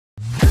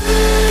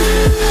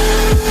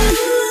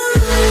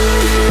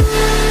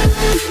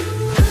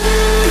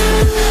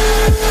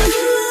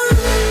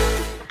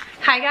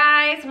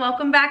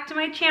back to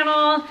my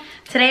channel.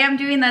 Today I'm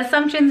doing the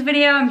assumptions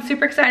video. I'm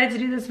super excited to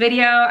do this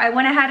video. I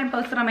went ahead and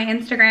posted on my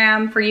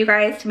Instagram for you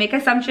guys to make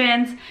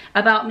assumptions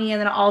about me,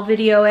 and then I'll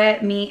video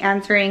it, me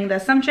answering the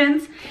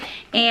assumptions.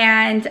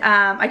 And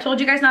I told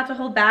you guys not to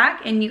hold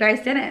back, and you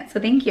guys didn't, so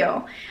thank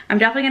you. I'm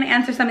definitely gonna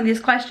answer some of these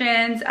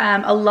questions.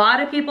 A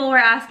lot of people were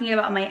asking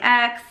about my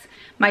ex,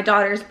 my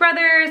daughter's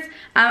brothers.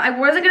 I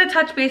wasn't gonna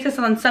touch bases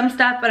on some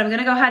stuff, but I'm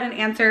gonna go ahead and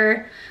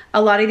answer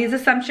a lot of these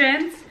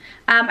assumptions.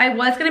 I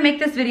was gonna make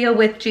this video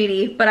with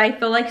JD, but I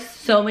feel like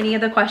so many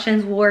of the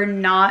questions were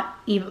not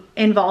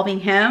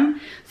involving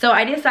him. So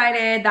I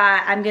decided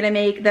that I'm gonna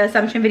make the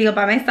assumption video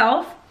by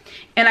myself,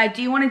 and I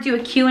do wanna do a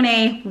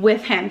Q&A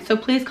with him. So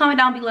please comment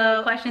down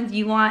below questions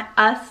you want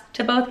us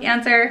to both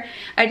answer.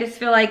 I just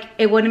feel like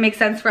it wouldn't make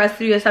sense for us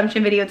to do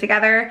assumption video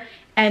together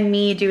and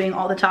me doing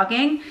all the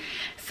talking.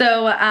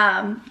 So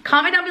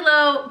comment down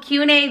below,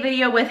 Q&A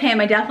video with him.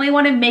 I definitely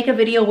want to make a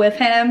video with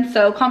him.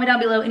 So comment down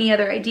below any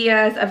other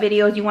ideas of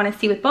videos you want to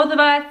see with both of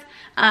us.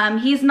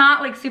 He's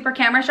not like super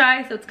camera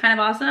shy, so it's kind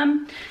of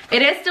awesome.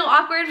 It is still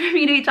awkward for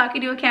me to be talking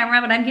to a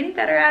camera, but I'm getting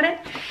better at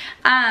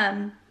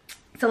it.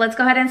 So let's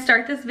go ahead and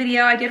start this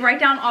video. I did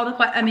write down all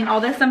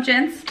the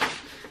assumptions.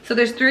 So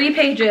there's 3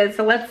 pages,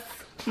 so let's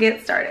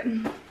get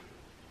started.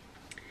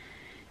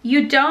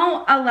 You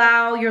don't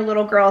allow your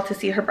little girl to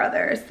see her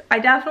brothers.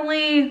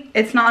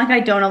 It's not like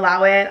I don't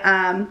allow it.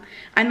 I'm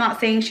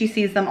not saying she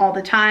sees them all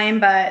the time,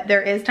 but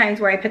there is times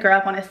where I pick her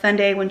up on a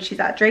Sunday when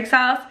she's at Drake's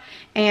house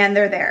and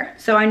they're there.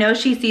 So I know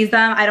she sees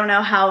them. I don't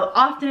know how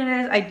often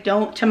it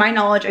is. To my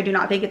knowledge, I do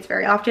not think it's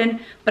very often,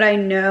 but I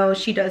know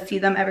she does see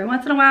them every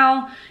once in a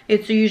while.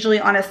 It's usually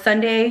on a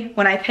Sunday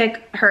when I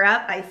pick her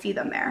up, I see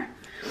them there.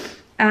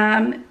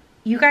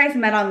 You guys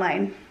met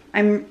online.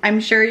 I'm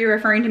sure you're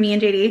referring to me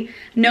and JD.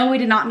 No, we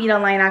did not meet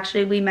online,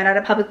 actually. We met at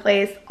a public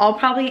place. I'll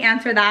probably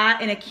answer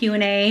that in a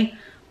Q&A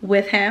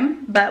with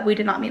him, but we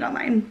did not meet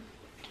online.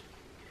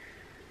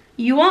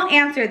 You won't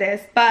answer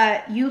this,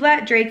 but you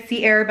let Drake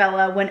see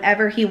Arabella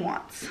whenever he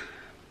wants.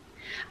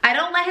 I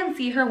don't let him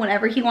see her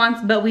whenever he wants,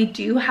 but we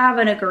do have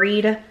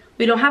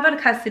we don't have a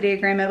custody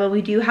agreement, but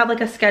we do have like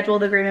a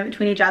scheduled agreement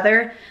between each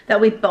other that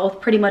we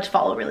both pretty much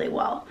follow really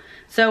well.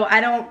 So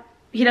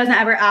he doesn't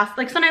ever ask,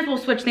 like sometimes we'll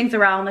switch things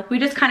around. Like we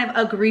just kind of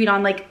agreed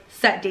on like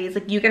set days.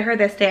 Like you get her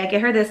this day, I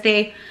get her this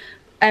day.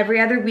 Every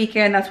other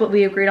weekend, that's what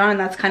we agreed on, and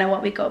that's kind of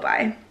what we go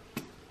by.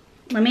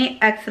 Let me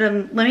exit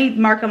them, let me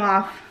mark them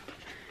off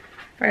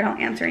if I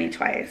don't answer any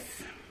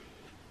twice.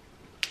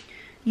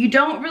 You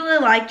don't really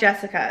like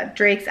Jessica,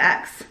 Drake's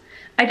ex.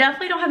 I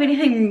definitely don't have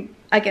anything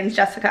against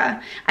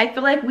Jessica. I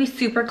feel like we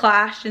super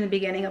clashed in the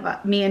beginning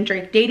of me and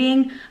Drake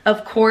dating.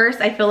 Of course,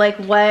 I feel like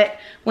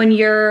when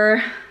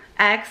your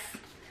ex,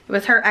 it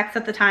was her ex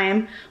at the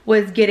time,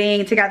 was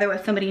getting together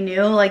with somebody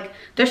new, like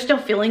there's still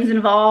feelings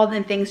involved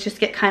and things just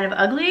get kind of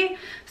ugly.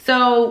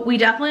 So we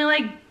definitely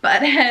like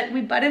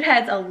butted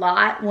heads a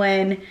lot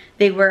when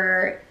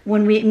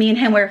me and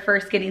him were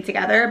first getting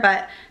together,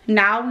 but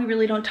now we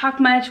really don't talk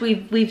much.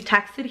 We've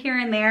texted here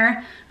and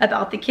there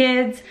about the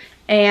kids,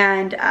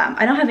 and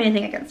I don't have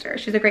anything against her.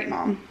 She's a great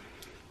mom.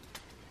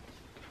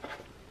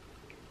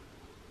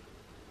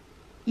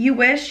 You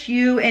wish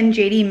you and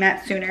JD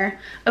met sooner.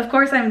 Of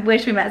course I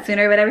wish we met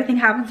sooner, but everything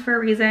happens for a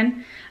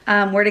reason.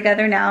 We're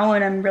together now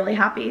and I'm really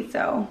happy,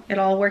 so it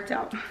all worked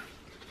out.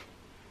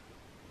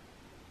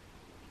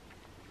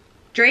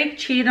 Drake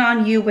cheated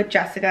on you with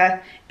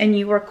Jessica and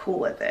you were cool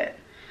with it.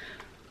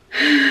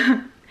 I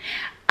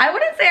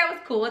wouldn't say I was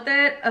cool with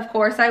it. Of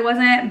course I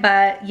wasn't,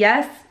 but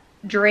yes,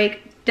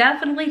 Drake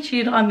definitely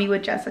cheated on me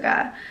with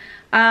Jessica.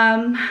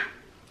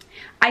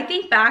 I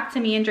think back to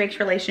me and Drake's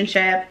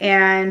relationship,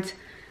 and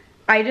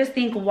I just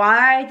think,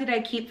 why did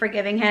I keep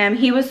forgiving him?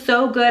 He was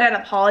so good at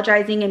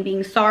apologizing and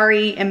being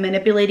sorry and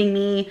manipulating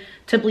me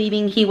to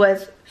believing he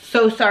was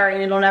so sorry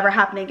and it'll never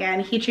happen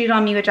again. He cheated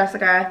on me with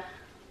Jessica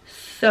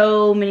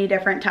so many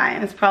different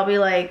times. Probably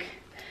like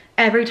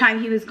every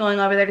time he was going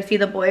over there to see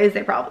the boys,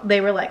 they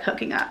were like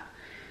hooking up.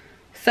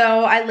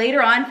 So I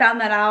later on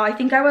found that out. I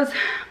think I was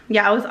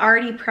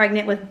already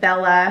pregnant with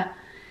Bella,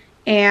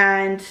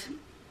 and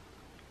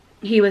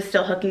he was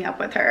still hooking up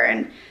with her.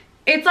 And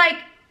it's like,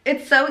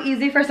 it's so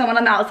easy for someone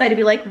on the outside to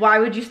be like, why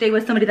would you stay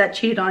with somebody that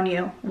cheated on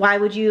you? Why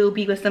would you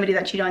be with somebody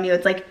that cheated on you?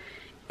 It's like,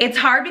 it's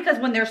hard because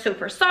when they're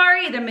super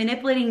sorry, they're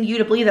manipulating you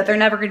to believe that they're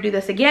never gonna do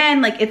this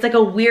again. Like, it's like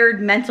a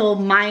weird mental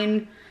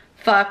mind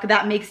fuck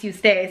that makes you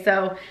stay.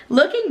 So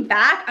looking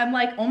back, I'm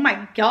like, oh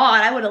my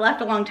God, I would have left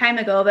a long time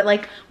ago. But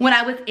like when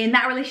I was in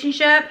that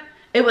relationship,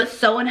 it was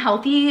so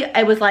unhealthy.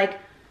 I was like,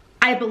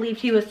 I believed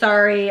he was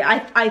sorry.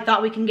 I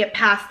thought we can get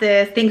past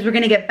this. Things were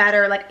gonna get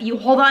better. Like, you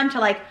hold on to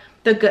like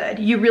the good.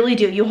 You really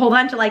do. You hold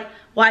on to like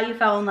why you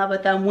fell in love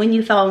with them, when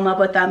you fell in love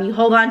with them. You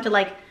hold on to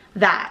like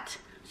that.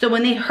 So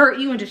when they hurt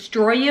you and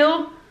destroy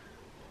you,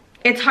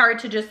 it's hard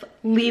to just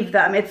leave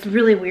them. It's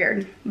really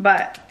weird.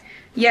 But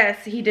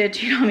yes, he did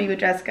cheat on me with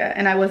Jessica,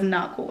 and I was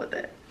not cool with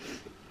it.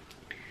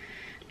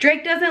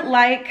 Drake doesn't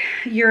like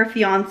your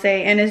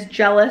fiance and is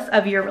jealous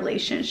of your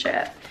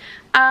relationship.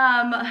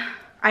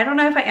 I don't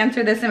know if I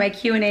answered this in my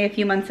Q&A a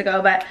few months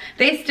ago, but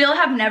they still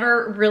have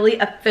never really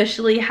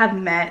officially have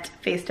met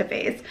face to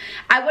face.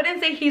 I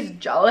wouldn't say he's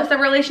jealous of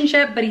a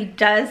relationship, but he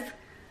does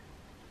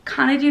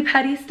kind of do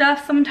petty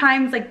stuff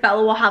sometimes. Like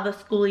Bella will have a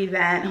school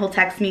event, he'll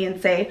text me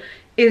and say,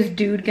 is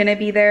dude gonna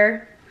be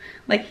there?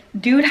 Like,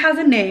 dude has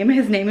a name,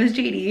 his name is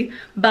JD,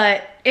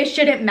 but it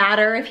shouldn't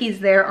matter if he's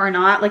there or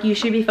not. Like, you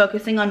should be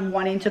focusing on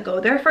wanting to go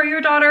there for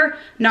your daughter,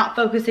 not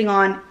focusing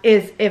on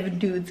if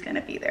dude's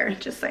gonna be there,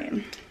 just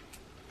saying.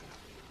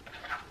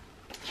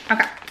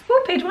 Okay,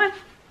 ooh, page 1.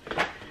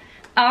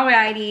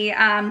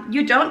 Alrighty,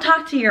 you don't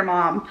talk to your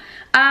mom.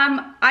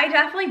 I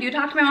definitely do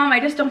talk to my mom, I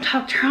just don't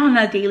talk to her on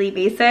a daily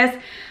basis.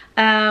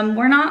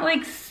 We're not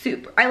like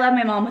super, I love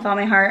my mom with all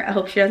my heart. I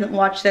hope she doesn't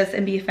watch this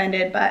and be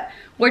offended, but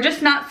we're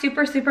just not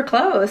super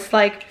close.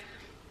 Like,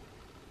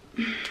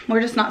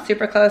 we're just not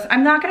super close.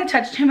 I'm not gonna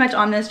touch too much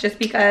on this just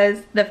because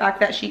the fact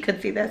that she could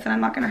see this and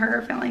I'm not gonna hurt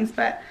her feelings,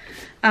 but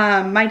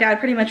my dad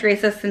pretty much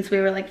raised us since we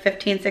were like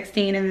 15,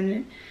 16,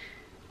 and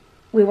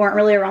we weren't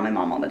really around my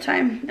mom all the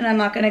time, and I'm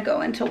not gonna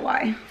go into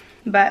why,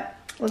 but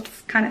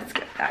let's kind of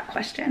skip that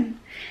question.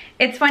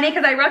 It's funny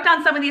because I wrote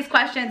down some of these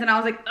questions and I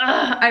was like,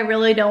 ugh, I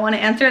really don't want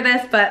to answer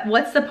this, but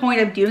what's the point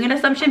of doing an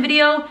assumption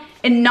video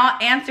and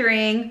not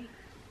answering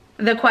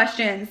the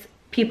questions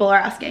people are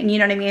asking, you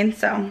know what I mean?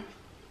 So I'm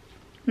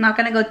not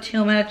gonna go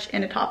too much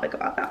into topic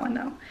about that one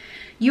though.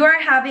 You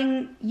are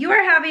having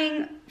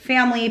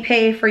family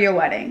pay for your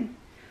wedding.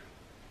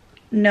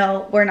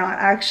 No, we're not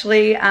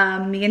actually.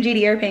 Me and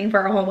JD are paying for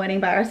our whole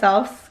wedding by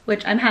ourselves,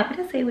 which I'm happy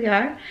to say we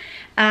are.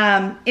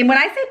 And when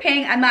I say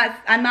paying,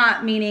 I'm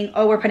not meaning,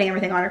 oh, we're putting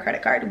everything on our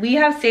credit card. We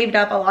have saved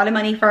up a lot of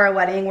money for our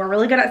wedding. We're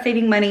really good at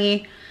saving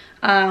money.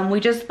 We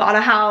just bought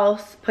a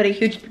house, put a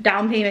huge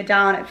down payment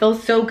down. It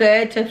feels so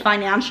good to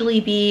financially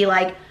be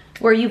like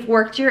where you've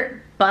worked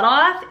your butt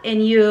off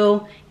and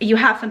you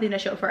have something to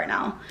show for it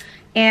now.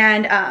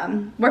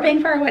 And we're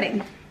paying for our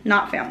wedding,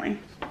 not family.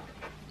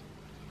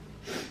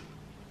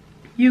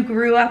 You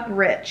grew up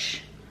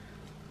rich.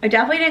 I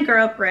definitely didn't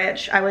grow up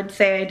rich. I would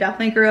say I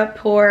definitely grew up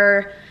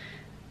poor.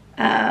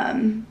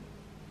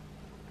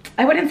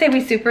 I wouldn't say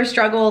we super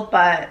struggled,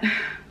 but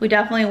we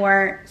definitely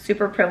weren't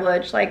super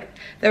privileged. Like,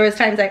 there was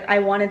times like I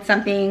wanted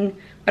something,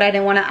 but I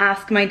didn't want to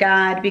ask my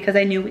dad because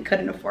I knew we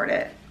couldn't afford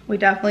it. We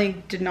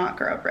definitely did not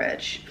grow up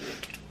rich.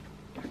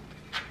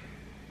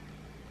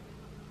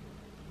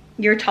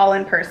 You're tall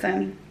in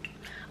person.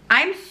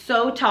 I'm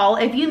so tall.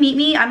 If you meet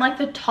me, I'm like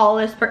the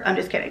tallest person. I'm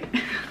just kidding.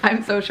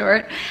 I'm so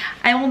short.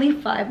 I'm only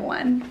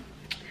 5'1",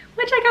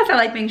 which I guess I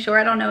like being short.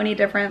 I don't know any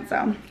different,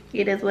 so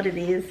it is what it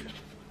is.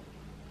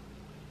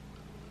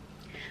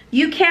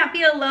 You can't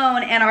be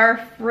alone and are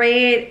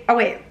afraid. Oh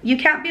wait, you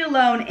can't be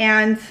alone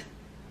and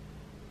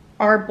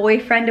are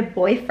boyfriend to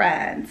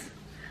boyfriends.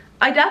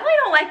 I definitely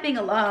don't like being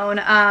alone.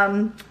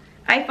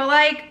 I feel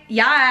like,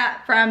 yeah,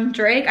 from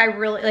Drake, I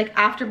really, like,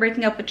 after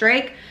breaking up with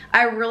Drake,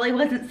 I really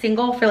wasn't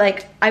single for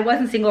like,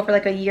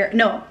 a year.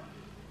 No,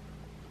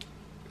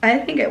 I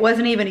think it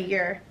wasn't even a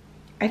year.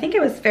 I think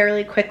it was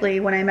fairly quickly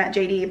when I met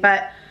JD,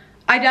 but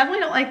I definitely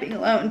don't like being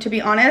alone, to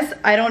be honest.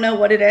 I don't know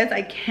what it is.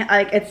 I can't,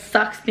 like, it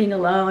sucks being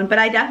alone, but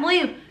I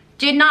definitely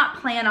did not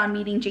plan on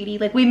meeting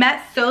JD. Like, we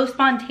met so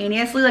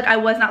spontaneously. Like, I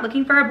was not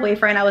looking for a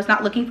boyfriend. I was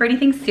not looking for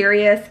anything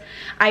serious.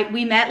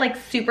 We met like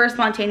super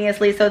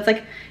spontaneously. So it's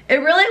like, it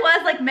really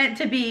was like meant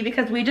to be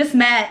because we just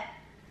met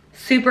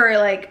super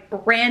like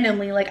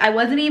randomly. Like, I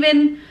wasn't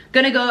even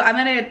gonna go, I'm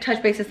gonna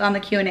touch bases on the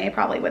Q&A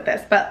probably with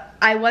this, but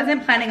I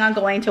wasn't planning on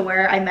going to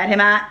where I met him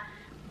at.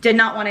 Did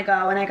not want to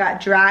go, and I got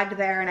dragged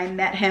there and I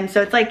met him.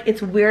 So it's like,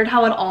 it's weird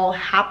how it all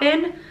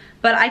happened,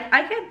 but I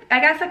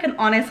guess I can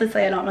honestly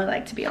say I don't really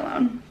like to be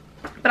alone.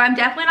 But I'm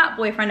definitely not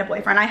boyfriend to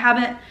boyfriend. I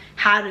haven't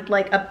had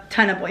like a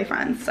ton of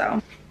boyfriends,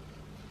 so.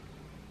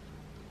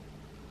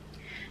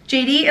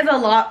 JD is a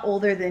lot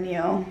older than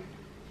you.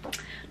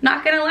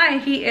 Not gonna lie,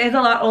 he is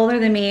a lot older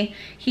than me.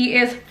 He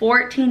is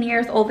 14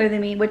 years older than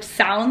me, which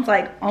sounds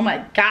like, oh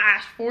my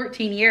gosh,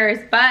 14 years,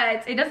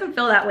 but it doesn't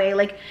feel that way.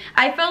 Like,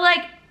 I feel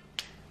like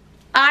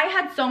I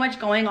had so much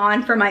going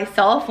on for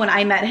myself when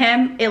I met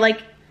him. It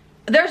like,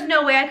 there's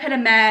no way I could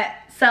have met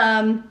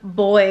some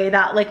boy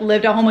that like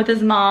lived at home with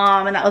his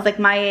mom and that was like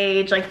my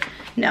age. Like,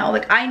 no,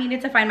 like I needed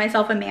to find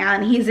myself a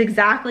man. He's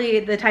exactly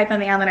the type of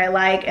man that I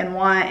like and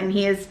want, and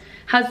he has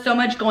so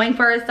much going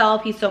for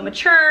himself. He's so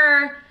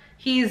mature.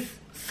 He's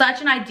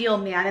such an ideal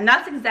man, and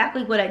that's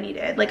exactly what I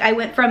needed. Like, I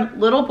went from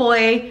little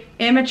boy,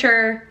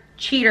 immature,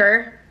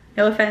 cheater,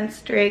 no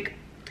offense, Drake,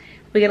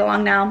 we get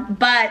along now,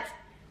 but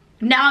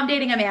now I'm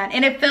dating a man,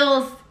 and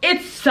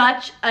it's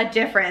such a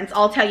difference,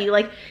 I'll tell you.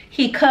 Like,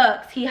 he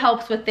cooks, he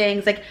helps with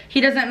things, like,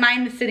 he doesn't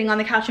mind sitting on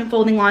the couch and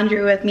folding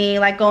laundry with me,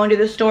 like going to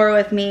the store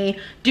with me,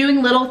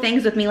 doing little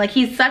things with me. Like,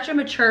 he's such a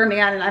mature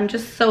man, and I'm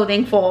just so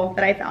thankful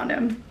that I found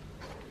him.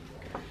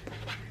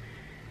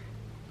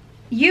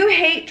 You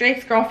hate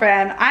Drake's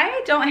girlfriend.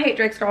 I don't hate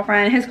Drake's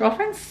girlfriend. His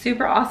girlfriend's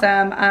super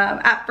awesome.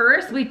 At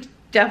first, we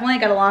definitely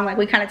got along. Like,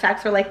 we kind of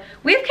text her like,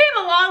 we've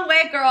came a long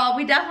way, girl.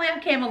 We definitely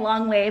have came a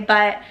long way,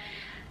 but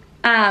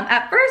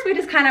at first we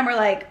just kind of were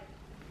like,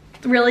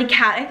 really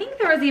I think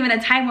there was even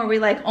a time where we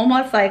like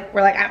almost like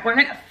we're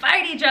gonna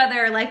fight each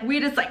other, like we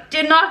just like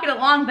did not get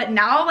along. But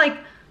now like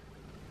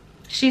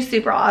she's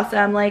super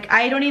awesome. Like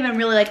I don't even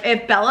really like,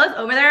 if Bella's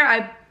over there,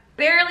 I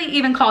barely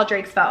even call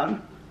Drake's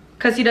phone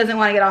because he doesn't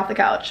want to get off the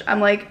couch. I'm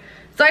like,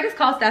 so I just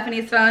call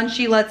Stephanie's phone.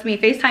 She lets me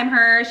FaceTime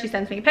her. She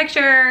sends me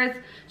pictures.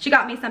 She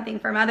got me something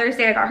for Mother's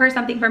Day. I got her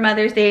something for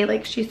Mother's Day.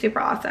 Like she's super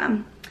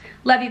awesome.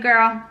 Love you,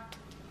 girl.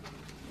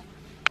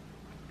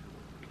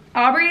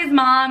 Aubrey's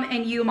mom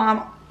and you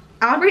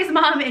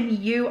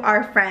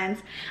are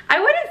friends. I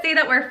wouldn't say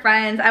that we're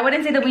friends. I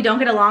wouldn't say that we don't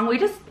get along. We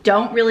just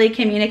don't really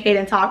communicate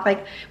and talk.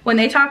 Like when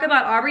they talk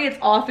about Aubrey, it's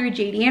all through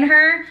JD and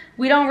her.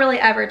 We don't really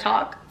ever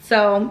talk.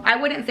 So I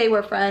wouldn't say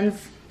we're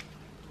friends.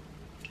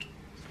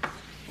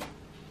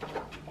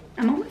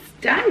 I'm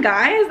almost done,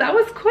 guys. That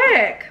was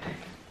quick.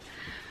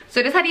 So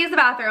I just had to use the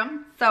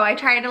bathroom. So I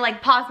tried to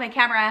like pause my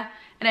camera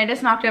and I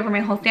just knocked over my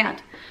whole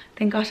stand.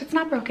 Thank gosh it's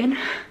not broken.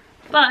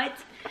 But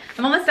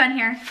I'm almost done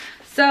here.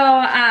 So,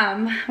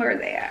 where are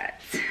they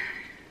at?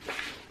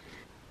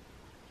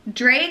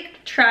 Drake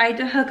tried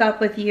to hook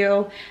up with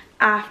you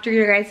after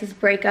your guys'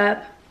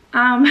 breakup.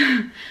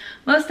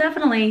 Most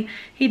definitely.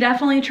 He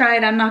definitely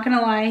tried. I'm not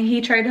gonna lie. He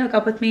tried to hook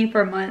up with me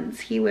for months.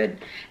 He would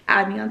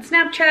add me on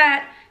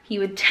Snapchat. He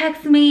would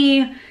text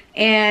me.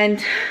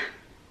 And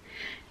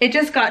it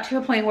just got to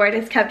a point where I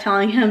just kept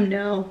telling him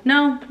no,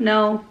 no,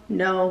 no,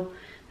 no.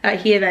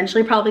 He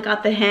eventually probably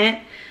got the hint.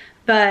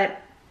 But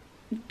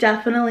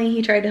definitely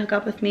he tried to hook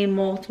up with me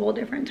multiple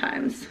different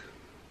times.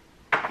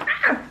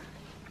 Ah.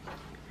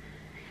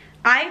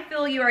 I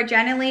feel you are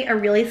genuinely a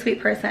really sweet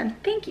person.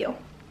 Thank you.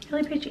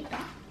 Really appreciate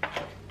that.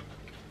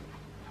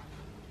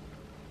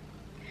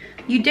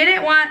 You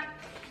didn't want,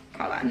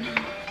 hold on.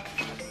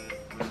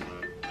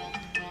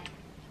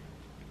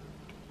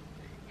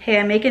 Hey,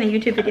 I'm making a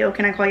YouTube video.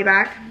 Can I call you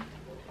back?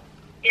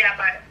 Yeah,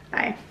 bye.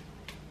 Bye.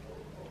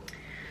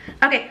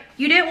 Okay,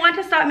 you didn't want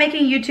to stop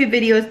making YouTube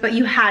videos, but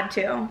you had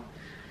to.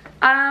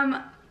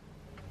 I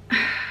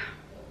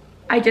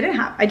didn't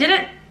have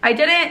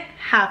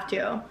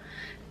to.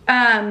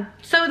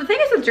 So the thing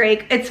is with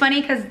Drake, it's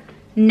funny because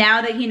now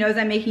that he knows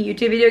I'm making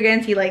YouTube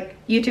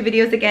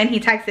videos again, he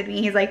texted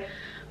me. He's like,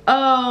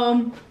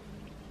 oh,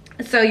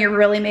 so you're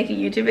really making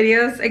YouTube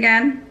videos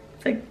again?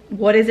 It's like,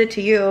 what is it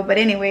to you? But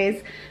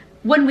anyways,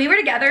 when we were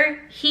together,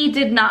 he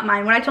did not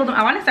mind. When I told him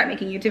I want to start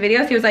making YouTube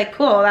videos, he was like,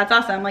 cool, that's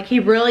awesome. Like he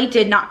really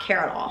did not care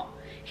at all.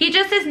 He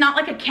just is not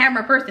like a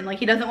camera person. Like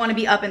he doesn't want to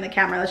be up in the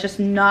camera. That's just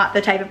not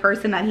the type of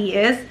person that he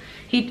is.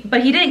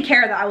 But he didn't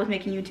care that I was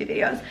making YouTube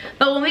videos.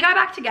 But when we got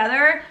back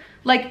together,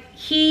 like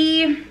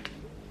he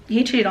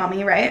cheated on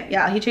me, right?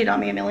 Yeah, he cheated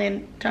on me a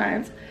million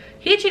times.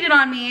 He cheated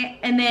on me,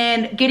 and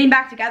then getting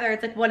back together,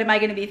 it's like, what am I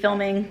gonna be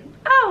filming?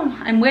 Oh,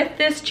 I'm with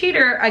this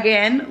cheater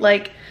again.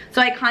 Like,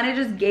 so I kind of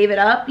just gave it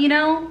up, you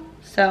know?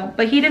 So,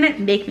 but he didn't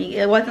make me.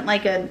 It wasn't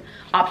like an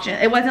option.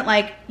 It wasn't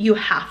like, you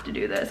have to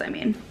do this, I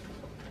mean.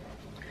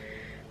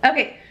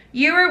 Okay,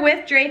 you were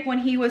with Drake when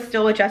he was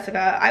still with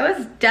Jessica. I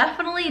was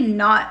definitely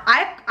not.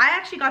 I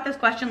actually got this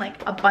question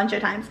like a bunch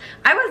of times.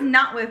 I was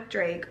not with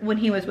Drake when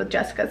he was with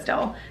Jessica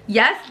still.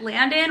 Yes,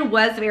 Landon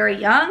was very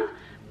young,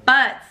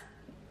 but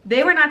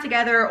they were not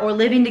together or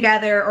living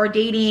together or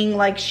dating.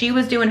 Like she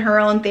was doing her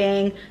own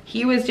thing.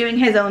 He was doing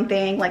his own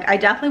thing. Like I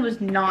definitely was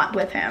not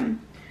with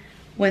him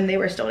when they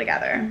were still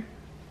together.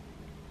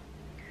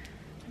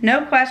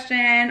 No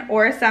question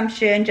or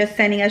assumption, just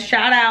sending a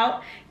shout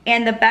out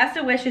and the best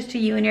of wishes to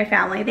you and your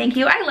family. Thank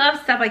you. I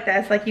love stuff like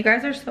this. Like you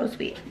guys are so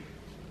sweet.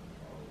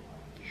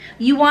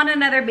 You want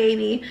another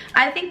baby.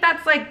 I think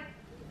that's like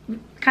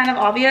kind of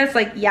obvious.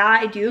 Like, yeah,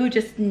 I do,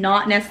 just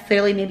not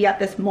necessarily maybe at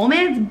this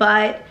moment,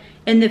 but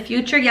in the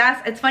future,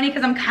 yes. It's funny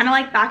because I'm kind of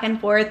like back and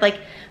forth.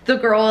 Like the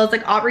girls,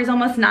 like Aubrey's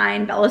almost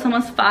 9, Bella's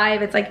almost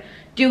 5. It's like,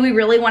 do we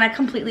really want to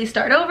completely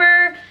start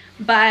over?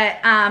 But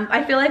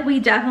I feel like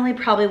we definitely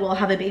probably will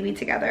have a baby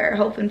together,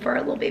 hoping for a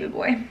little baby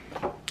boy.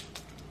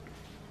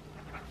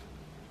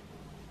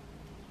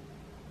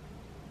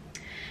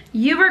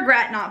 You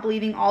regret not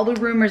believing all the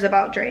rumors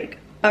about Drake,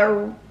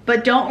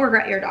 but don't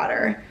regret your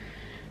daughter.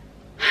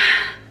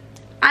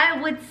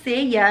 I would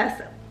say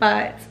yes,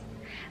 but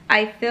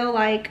I feel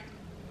like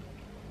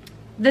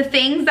the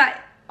things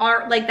that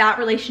are like that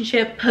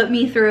relationship put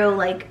me through,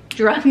 like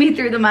drug me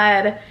through the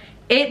mud,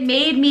 it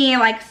made me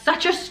like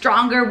such a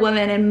stronger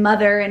woman and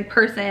mother and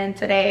person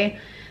today,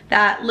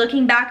 that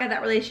looking back at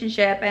that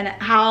relationship and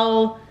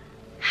how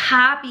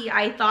happy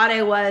I thought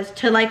I was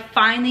to like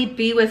finally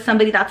be with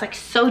somebody that's like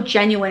so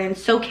genuine and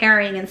so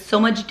caring and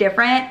so much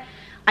different,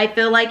 I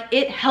feel like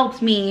it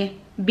helped me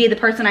be the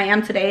person I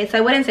am today. So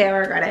I wouldn't say I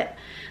regret it.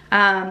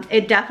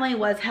 It definitely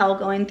was hell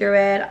going through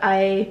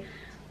it.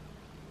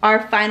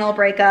 Our final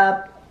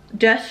breakup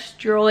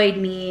destroyed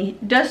me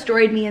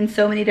in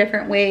so many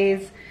different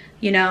ways.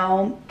 You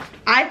know,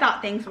 I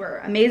thought things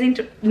were amazing,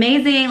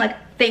 like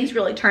things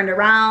really turned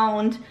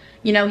around.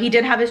 You know, he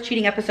did have his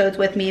cheating episodes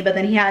with me, but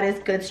then he had his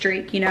good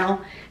streak, you know.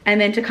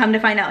 And then to come to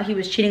find out he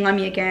was cheating on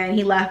me again,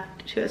 he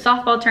left to a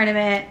softball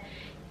tournament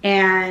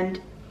and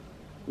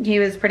he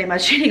was pretty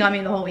much cheating on me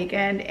the whole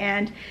weekend.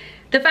 And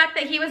The fact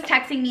that he was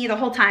texting me the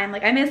whole time,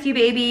 like, I miss you,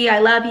 baby, I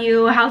love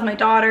you, how's my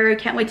daughter,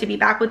 can't wait to be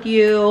back with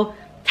you.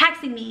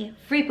 Texting me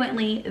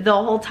frequently the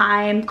whole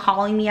time,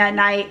 calling me at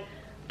night,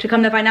 to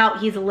come to find out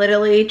he's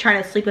literally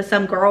trying to sleep with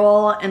some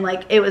girl. And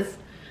like, it was,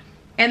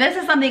 and this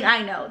is something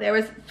I know. There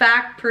was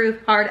fact,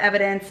 proof, hard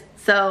evidence,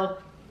 so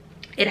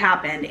it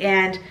happened.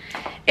 And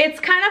it's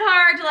kind of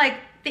hard to like,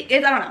 I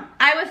don't know.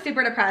 I was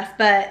super depressed,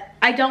 but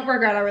I don't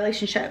regret our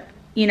relationship,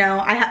 you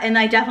know, and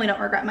I definitely don't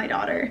regret my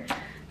daughter.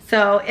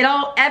 So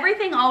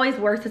everything always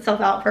works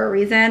itself out for a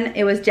reason.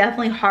 It was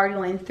definitely hard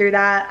going through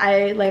that.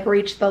 I like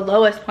reached the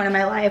lowest point in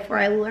my life where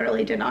I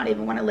literally did not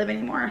even want to live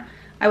anymore.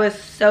 I was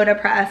so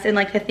depressed, and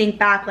like to think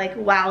back, like,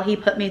 wow, he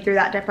put me through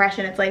that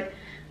depression. It's like,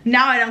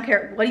 now I don't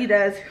care what he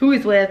does, who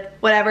he's with,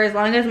 whatever, as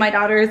long as my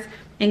daughter's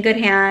in good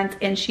hands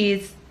and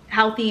she's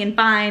healthy and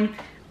fine,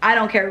 I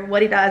don't care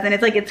what he does. And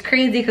it's like, it's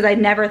crazy because I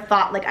never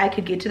thought like I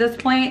could get to this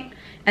point.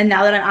 And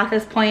now that I'm at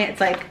this point, it's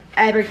like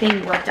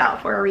everything worked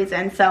out for a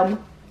reason. So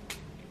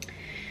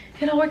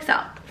it all works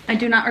out. I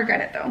do not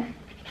regret it though.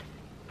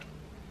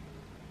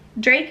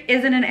 Drake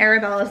isn't in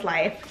Arabella's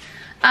life.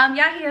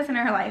 Yeah, he is in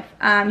her life.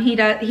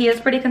 He is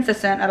pretty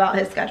consistent about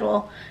his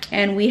schedule,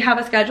 and we have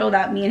a schedule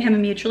that me and him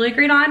mutually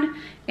agreed on,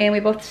 and we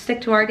both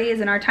stick to our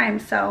days and our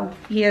times. So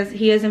he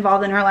is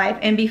involved in her life.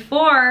 And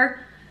before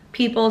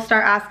people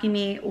start asking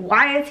me,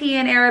 why is he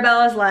in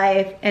Arabella's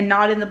life and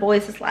not in the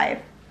boys'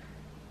 life?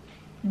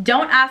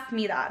 Don't ask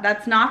me that.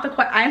 That's not the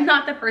question. I'm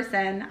not the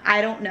person.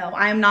 I don't know.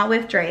 I am not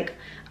with Drake.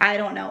 I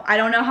don't know. I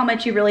don't know how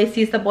much he really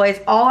sees the boys.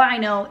 All I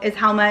know is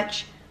how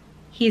much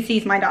he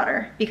sees my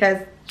daughter, because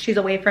she's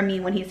away from me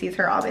when he sees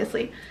her,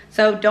 obviously.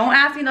 So don't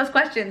ask me those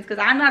questions, because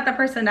I'm not the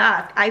person to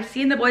ask. I've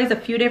seen the boys a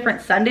few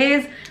different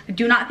Sundays. I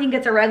do not think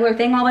it's a regular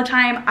thing all the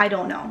time. I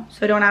don't know.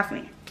 So don't ask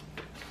me.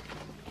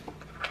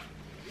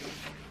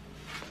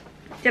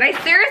 Did I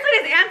seriously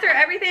just answer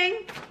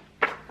everything?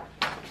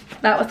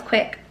 That was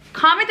quick.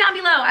 Comment down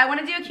below. I want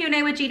to do a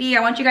Q&A with GD.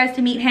 I want you guys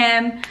to meet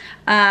him.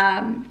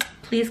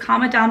 Please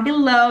comment down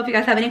below if you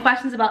guys have any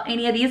questions about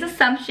any of these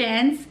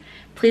assumptions.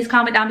 Please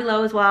comment down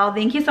below as well.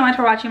 Thank you so much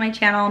for watching my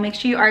channel. Make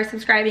sure you are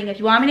subscribing. If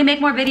you want me to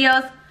make more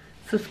videos,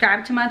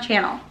 subscribe to my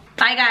channel.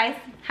 Bye guys.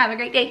 Have a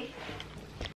great day.